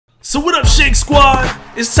So what up, Shake Squad?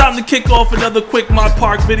 It's time to kick off another quick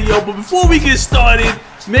MyPark video, but before we get started,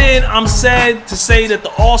 man, I'm sad to say that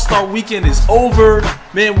the All-Star Weekend is over.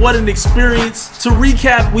 Man, what an experience. To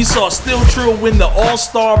recap, we saw Still Trill win the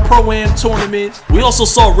All-Star Pro-Am tournament. We also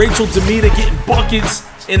saw Rachel Demita getting buckets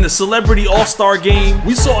in the Celebrity All-Star game.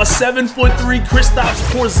 We saw a 7'3" Kristaps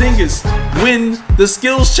Porzingis win the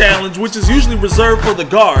Skills Challenge, which is usually reserved for the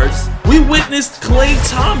guards. We witnessed Klay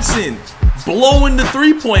Thompson blowing the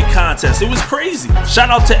three-point contest. It was crazy. Shout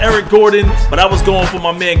out to Eric Gordon, but I was going for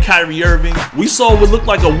my man Kyrie Irving. We saw what looked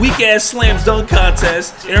like a weak-ass slam dunk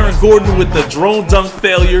contest. Aaron Gordon with the drone dunk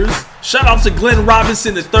failures. Shout out to Glenn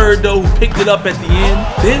Robinson III, though, who picked it up at the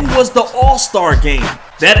end. Then was the All-Star game.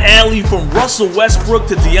 That alley from Russell Westbrook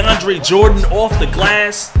to DeAndre Jordan off the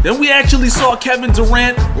glass. Then we actually saw Kevin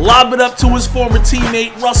Durant lob it up to his former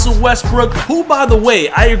teammate Russell Westbrook, who, by the way,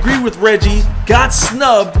 I agree with Reggie, got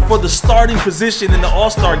snubbed for the starting position in the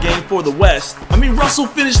All-Star game for the West. I mean, Russell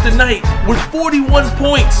finished the night with 41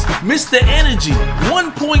 points. Mr. Energy,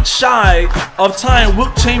 1 point shy of tying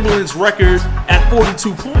Wilt Chamberlain's record at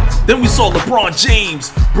 42 points. Then we saw LeBron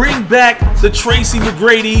James bring back the Tracy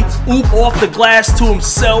McGrady oop off the glass to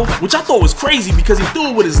himself, which I thought was crazy because he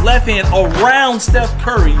threw it with his left hand around Steph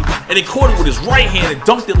Curry and he caught it with his right hand and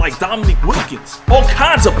dunked it like Dominique Wilkins. All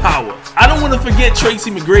kinds of power. I don't want to forget Tracy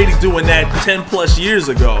McGrady doing that 10 plus years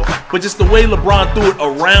ago, but just the way LeBron threw it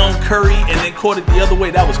around Curry and then caught it the other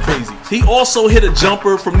way, that was crazy. He also hit a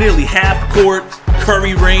jumper from nearly half court,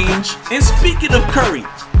 Curry range. And speaking of Curry,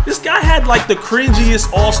 this guy had like the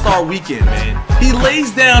cringiest All-Star weekend, man. He lays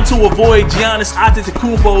down to avoid Giannis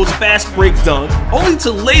Antetokounmpo's fast break dunk, only to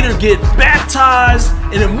later get baptized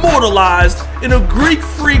and immortalized in a Greek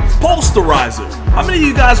freak posterizer. How many of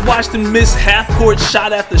you guys watched him miss half-court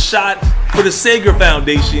shot after shot for the Sager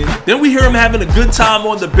Foundation? Then we hear him having a good time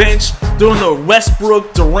on the bench during the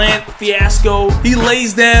Westbrook Durant fiasco. He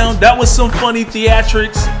lays down, that was some funny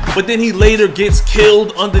theatrics, but then he later gets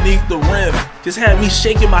killed underneath the rim. Just had me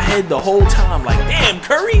shaking my head the whole time like, damn,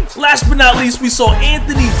 Curry. Last but not least, we saw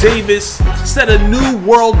Anthony Davis set a new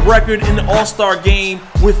world record in the All-Star game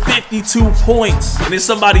with 52 points. And then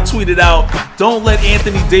somebody tweeted out, don't let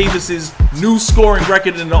Anthony Davis's new scoring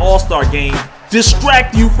record in the All-Star game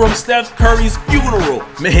distract you from Steph Curry's funeral.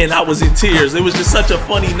 Man, I was in tears. It was just such a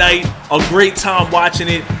funny night, a great time watching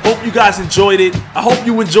it. Hope you guys enjoyed it. I hope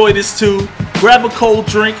you enjoy this too. Grab a cold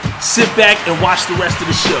drink, sit back, and watch the rest of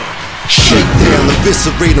the show. Shake down,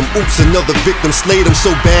 eviscerate them, oops, another victim, slay them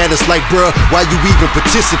so bad it's like, bruh, why you even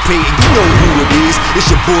participating? You know who it is, it's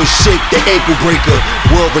your boy Shake, the ankle breaker,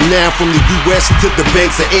 world renowned from the US to the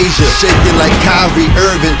banks of Asia. Shaking like Kyrie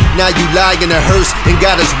Irving, now you lie in a hearse and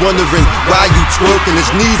got us wondering why you twerking,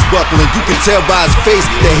 his knees buckling. You can tell by his face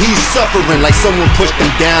that he's suffering like someone pushed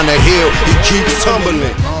him down a hill, he keeps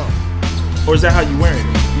tumbling. Or is that how you wearing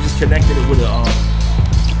it? You just connected it with a,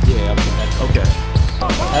 Yeah, I'm connected. okay.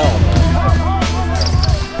 Hell no.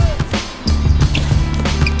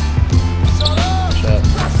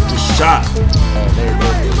 Shot. Oh, there you go.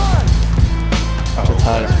 Just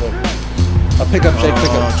high as fuck. I'll pick up, Jake, pick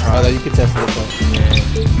up. Oh, you can test this one.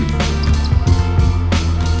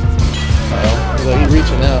 Oh, look, he's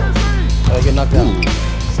reaching out. Oh, get knocked out.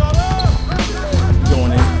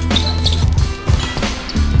 Going in.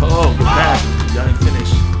 Oh, good pass. Y'all ain't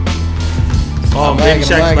finished. Oh, man,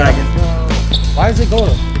 Shaq's lagging. Why is it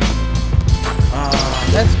going?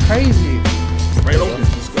 That's crazy. Right open.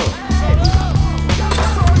 Let's go.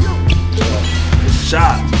 Good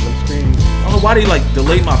shot. I don't know why they like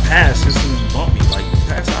delayed my pass just to bump me. Like,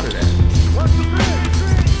 pass out of that.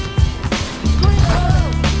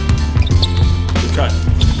 Good cut.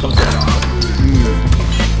 Come down.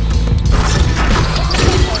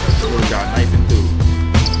 Got knifing through.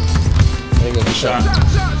 There you go. Good shot.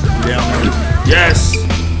 Down there. Yes.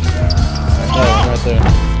 Oh, right there.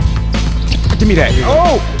 Give me that.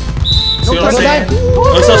 Oh! See what I'm saying?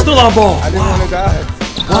 Oh, so still on ball. I didn't want to die.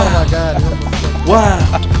 Oh my god. Wow.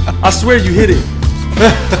 I swear you hit it.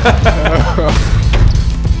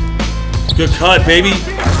 Good cut, baby.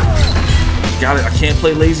 Got it. I can't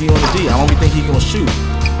play lazy on the D. I don't even think he's gonna shoot.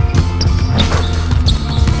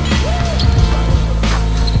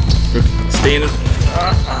 Good. Stay in it.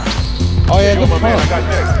 Oh yeah, good man, I got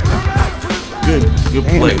that. Good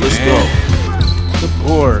play. Let's go. Good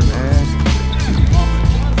board, man.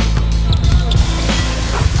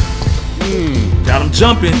 Got him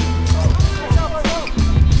jumping.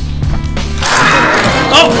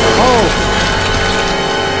 Oh!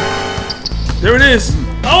 There it is.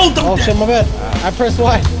 Oh, Oh shit, my bad. I pressed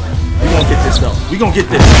Y. We gonna get this though. We gonna get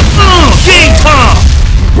this. Game time!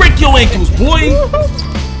 Break your ankles, boy!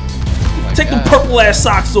 Take them purple ass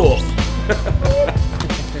socks off.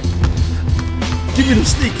 Give me them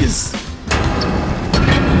sneakers.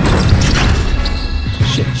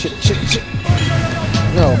 Shit.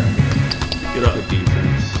 No. Get up. Good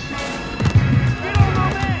defense.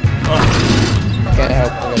 Can't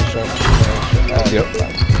help. I gotta show. Yep.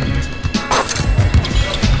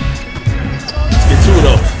 Get two of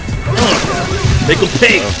those. Make them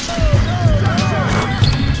pay.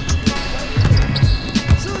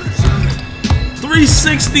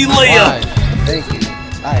 360 layup. Why? Thank you.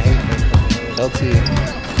 I hate that. LT. Go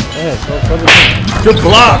ahead. Go to the Good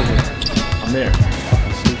block. I'm there.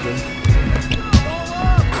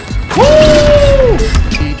 Woo!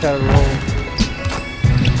 He tried to roll.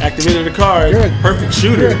 Activated the card. You're a Perfect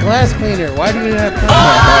shooter. You're a glass cleaner. Why do you have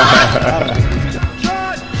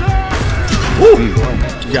Woo!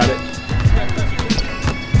 You got it.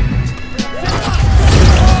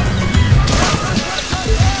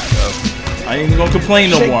 I ain't even gonna complain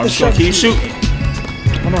no more. I'm just gonna keep shooting.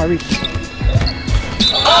 Oh no, I reached.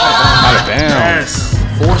 Out of bounds. Yes.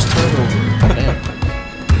 Forced turnover. Damn.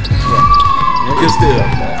 Good still.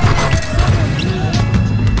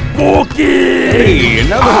 Hey,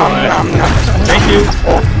 another one. Thank you.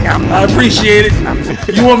 I appreciate it.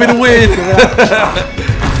 You want me to win?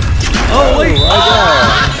 Oh wait. Oh my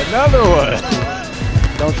God. Another one.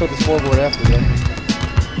 Don't show the scoreboard after that.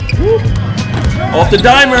 Off the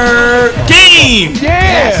dimer. Game.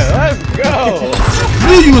 Yeah, let's go.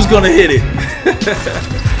 Knew you was gonna hit it.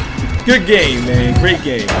 Good game, man. Great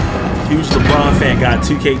game. Huge LeBron fan. Got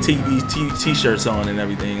 2K t-shirts on and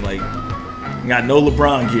everything. Like, got no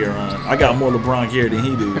LeBron gear on. I got more LeBron gear than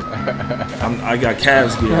he do. I got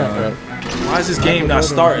Cavs gear on. Why is this game not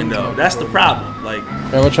starting though? That's the problem. Like,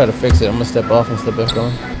 Yeah, we'll try to fix it. I'm gonna step off and step back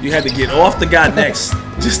on. you had to get off the God next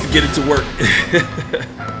just to get it to work.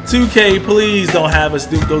 2K, please don't have us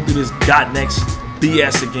go through this God next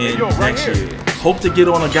BS again next year. Hope to get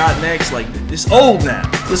on a God next. Like, it's old now.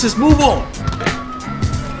 Let's just move on.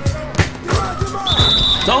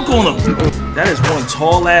 Dunk on him. That is one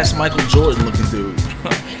tall ass Michael Jordan looking dude.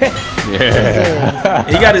 Yeah.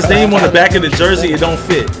 He got his name on the back of the jersey. It don't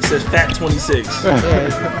fit. It says Fat 26. You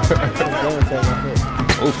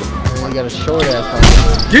got a short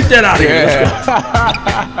ass. Get that out of here. Let's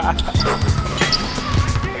go.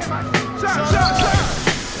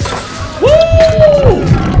 Woo!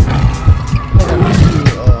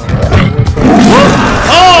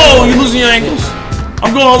 Oh, you losing your ankles.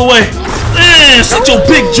 I'm going all the way. Sit your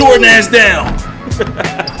big Jordan ass down.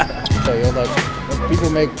 So yo, like when people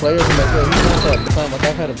make players and like, yo, he's not that time. Like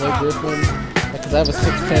I've had a Blake Griffin, because I have a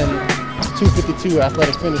 6'10", 252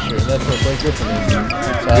 athletic finisher. That's what Blake Griffin is.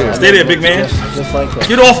 So Stay there, big man. Just like that.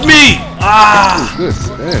 Get off me! Ah! Good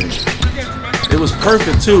thing. It was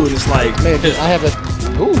perfect too. It's like, Man, I have a.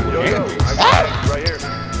 Ooh,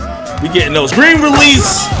 we getting those green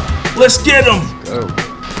release. Let's get them. go.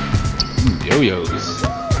 Yo-yos.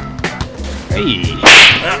 Hey.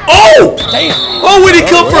 Oh! Damn. Oh, where'd he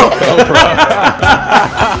come from?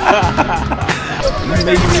 You're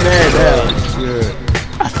making me mad now. Good.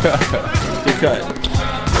 Good cut.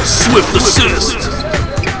 Swift assist.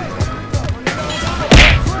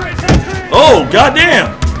 Oh,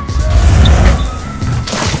 goddamn.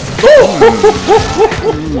 Oh.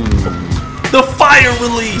 The fire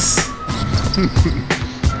release.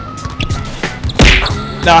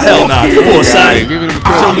 Nah, hell nah. Come on, Sonny. Give it a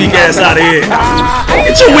Get your weak ass out of here.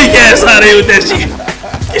 Get your weak ass out of here with that shit.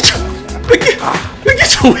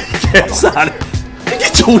 Get your weak ass out of here.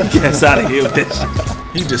 Get your weak ass out of here with that shit.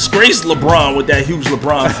 He disgraced LeBron with that huge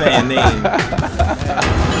LeBron fan name.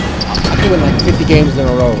 I'm doing like 50 games in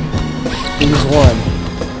a row. He just won.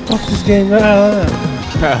 Fuck this game.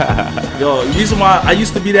 Yo, the reason why I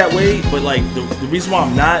used to be that way, but like the reason why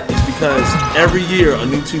I'm not is because every year a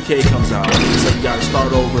new 2K comes out. It's like you gotta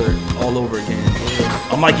start over all over again.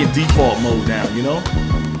 I'm like in default mode now, you know?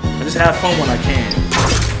 I just have fun when I can.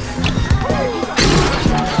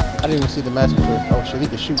 I didn't even see the match before. Oh shit, he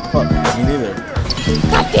can shoot. Fuck. Me neither.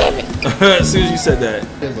 God damn it. As soon as you said that.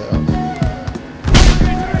 There's a,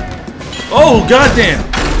 Oh, goddamn.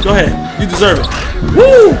 Go ahead. You deserve it.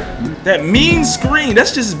 Woo! That mean screen.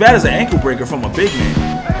 That's just as bad as an ankle breaker from a big man.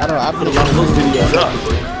 I don't know. I Put a lot of those videos up.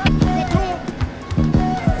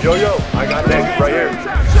 Yo, I got next right here.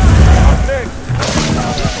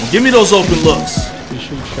 Give me those open looks. You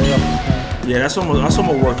shoot straight up. Yeah, that's what I'm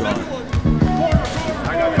gonna work on.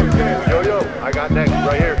 Yo, I got next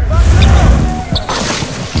right here.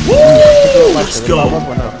 Woo! Let's go.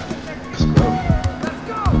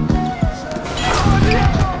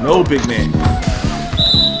 No, big man.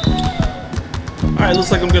 I Alright,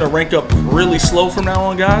 looks like I'm gonna rank up really slow from now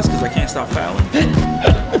on, guys, because I can't stop fouling.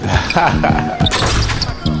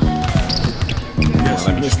 Yes,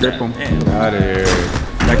 Let me strip him. Damn. Out of here.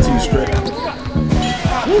 Back to you, Strip.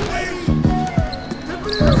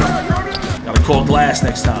 Gotta call glass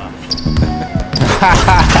next time.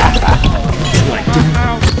 Like,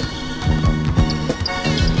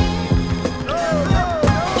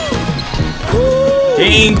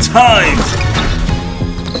 game time.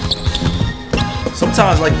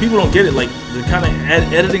 Sometimes, like, people don't get it. Like, the kind of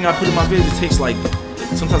editing I put in my videos, it takes, like,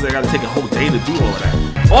 sometimes I gotta take a whole day to do all of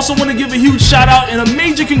that. Also want to give a huge shout out and a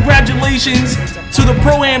major congratulations to the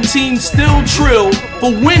Pro-Am team Still Trill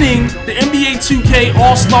for winning the NBA 2K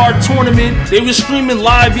All-Star Tournament. They were streaming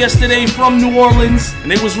live yesterday from New Orleans,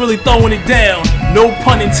 and they was really throwing it down. No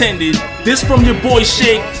pun intended. This from your boy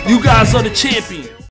Shake. You guys are the champions.